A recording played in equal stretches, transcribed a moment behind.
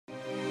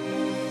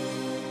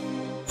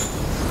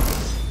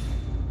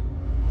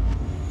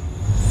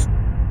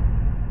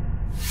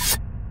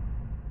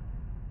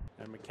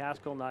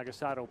McCaskill,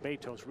 Nagasato,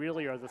 Betos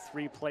really are the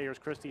three players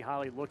Christy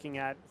Holly looking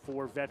at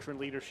for veteran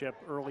leadership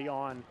early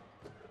on.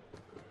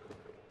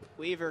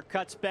 Weaver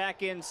cuts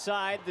back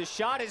inside. The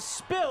shot is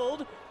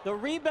spilled. The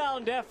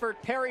rebound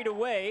effort parried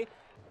away.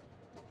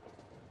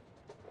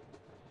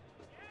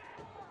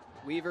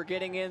 Weaver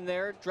getting in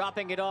there,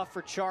 dropping it off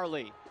for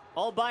Charley.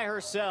 All by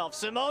herself.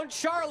 Simone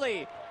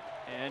Charley.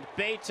 And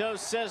Betos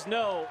says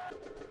no.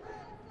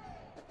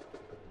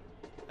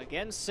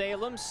 Again,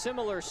 Salem,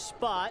 similar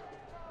spot.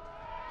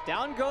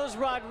 Down goes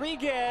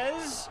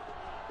Rodriguez.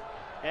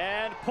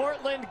 And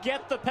Portland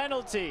get the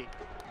penalty.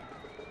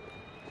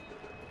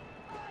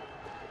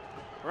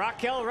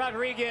 Raquel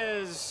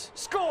Rodriguez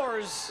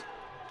scores.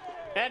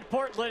 And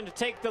Portland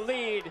take the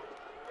lead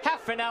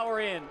half an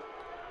hour in.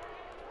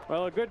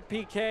 Well, a good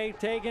PK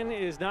taken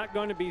is not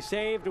going to be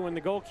saved when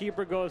the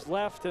goalkeeper goes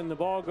left and the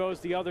ball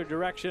goes the other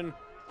direction.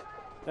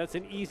 That's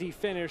an easy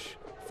finish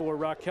for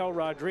Raquel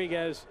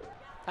Rodriguez.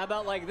 How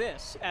about like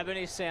this?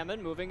 Ebony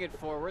Salmon moving it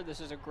forward.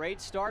 This is a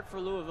great start for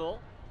Louisville.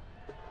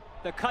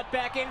 The cut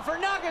back in for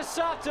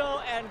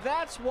Nagasato, and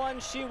that's one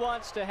she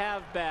wants to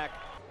have back.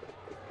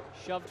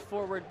 Shoved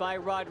forward by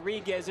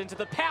Rodriguez into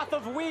the path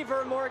of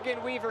Weaver.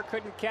 Morgan Weaver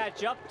couldn't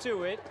catch up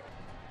to it.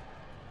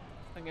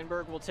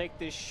 Klingenberg will take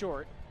this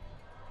short.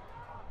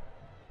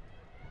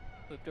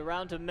 Looked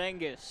around to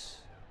Menges.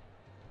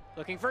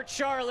 Looking for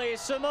Charley.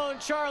 Simone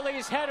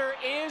Charley's header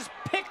is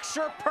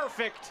picture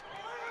perfect.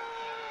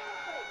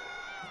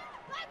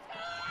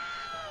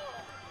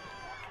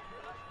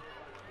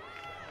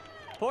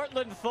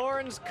 Portland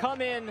Thorns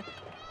come in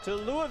to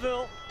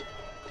Louisville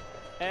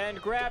and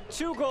grab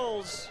 2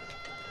 goals.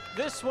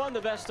 This one,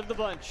 the best of the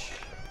bunch.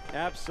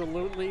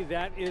 Absolutely,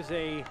 that is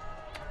a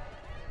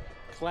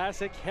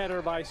classic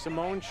header by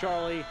Simone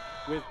Charley,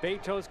 with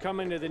Betos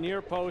coming to the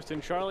near post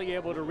and Charley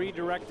able to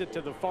redirect it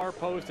to the far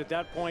post. At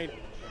that point,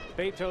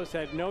 Betos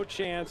had no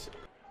chance.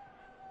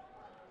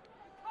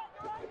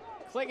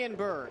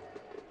 Klingenberg.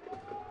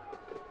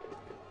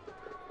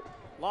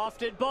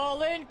 Lofted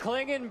ball in.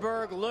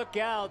 Klingenberg, look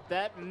out.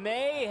 That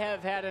may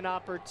have had an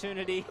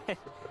opportunity.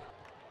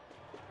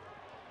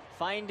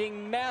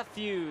 Finding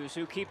Matthews,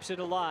 who keeps it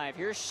alive.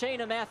 Here's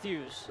Shayna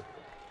Matthews.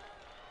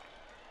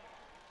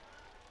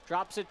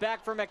 Drops it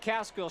back for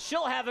McCaskill.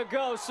 She'll have a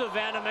go.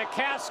 Savannah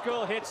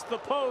McCaskill hits the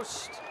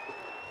post.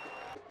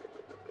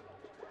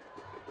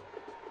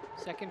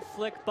 Second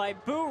flick by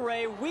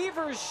Bourret.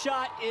 Weaver's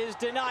shot is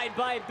denied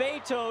by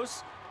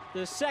Betos.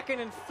 The second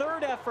and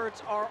third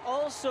efforts are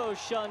also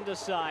shunned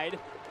aside.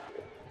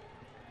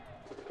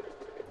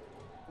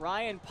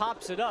 Ryan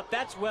pops it up.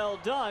 That's well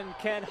done.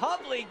 Can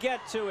Hubley get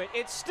to it?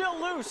 It's still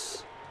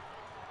loose.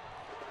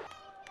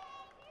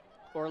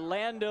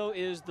 Orlando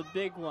is the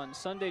big one,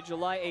 Sunday,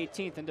 July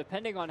 18th, and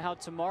depending on how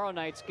tomorrow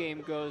night's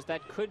game goes,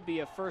 that could be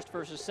a first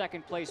versus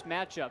second place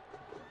matchup.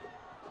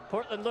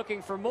 Portland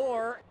looking for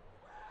more.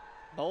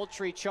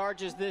 Moultrie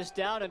charges this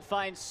down and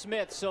finds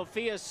Smith.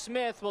 Sophia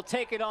Smith will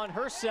take it on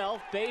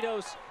herself.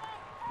 Betos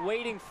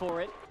waiting for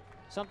it,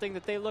 something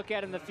that they look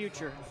at in the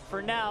future.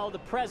 For now, the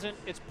present,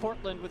 it's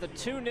Portland with a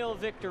 2-0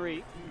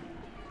 victory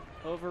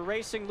over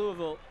Racing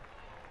Louisville.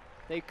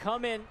 They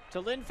come in to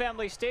Lynn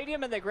Family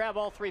Stadium and they grab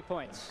all 3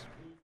 points.